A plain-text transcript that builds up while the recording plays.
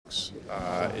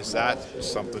Is that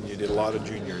something you did a lot of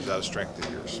juniors? Is that a strength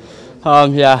of yours?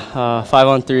 Yeah,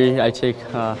 5-on-3. I think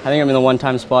I'm in the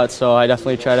one-time spot, so I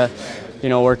definitely try to,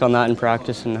 work on that in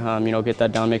practice and get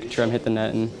that down, making sure I'm hitting the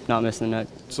net and not missing the net.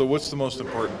 So, what's the most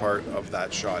important part of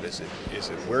that shot? Is it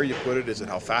where you put it? Is it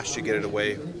how fast you get it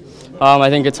away? I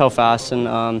think it's how fast and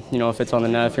if it's on the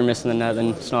net. If you're missing the net, then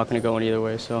it's not going to go in either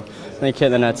way. So, I think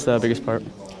hitting the net's the biggest part.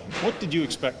 What did you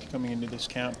expect coming into this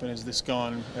camp, and has this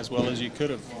gone as well as you could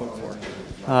have hoped for?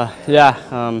 I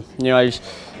just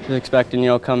was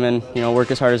expecting, come in,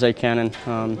 work as hard as I can, and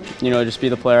just be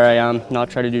the player I am, not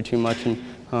try to do too much,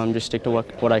 and just stick to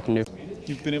what I can do.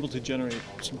 You've been able to generate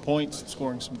some points,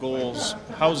 scoring some goals.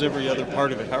 How's every other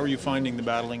part of it? How are you finding the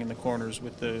battling in the corners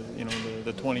with the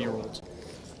 20-year-olds?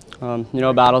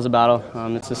 Battle's a battle.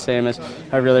 It's the same as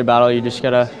every other battle. You just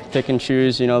gotta pick and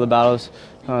choose. The battles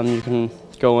you can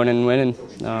go in and win.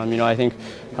 And I think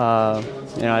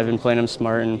I've been playing them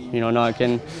smart and not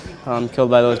getting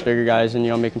killed by those bigger guys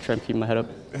and making sure I'm keeping my head up.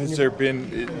 Has there been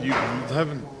you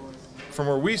haven't? From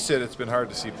where we sit, it's been hard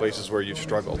to see places where you've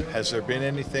struggled. Has there been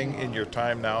anything in your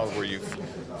time now where you've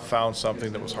found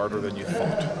something that was harder than you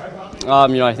thought?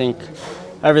 I think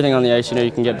everything on the ice, you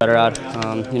can get better at.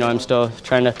 I'm still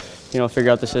trying to,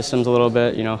 figure out the systems a little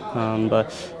bit,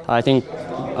 but I think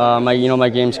my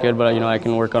game's good, but I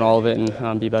can work on all of it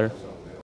and be better.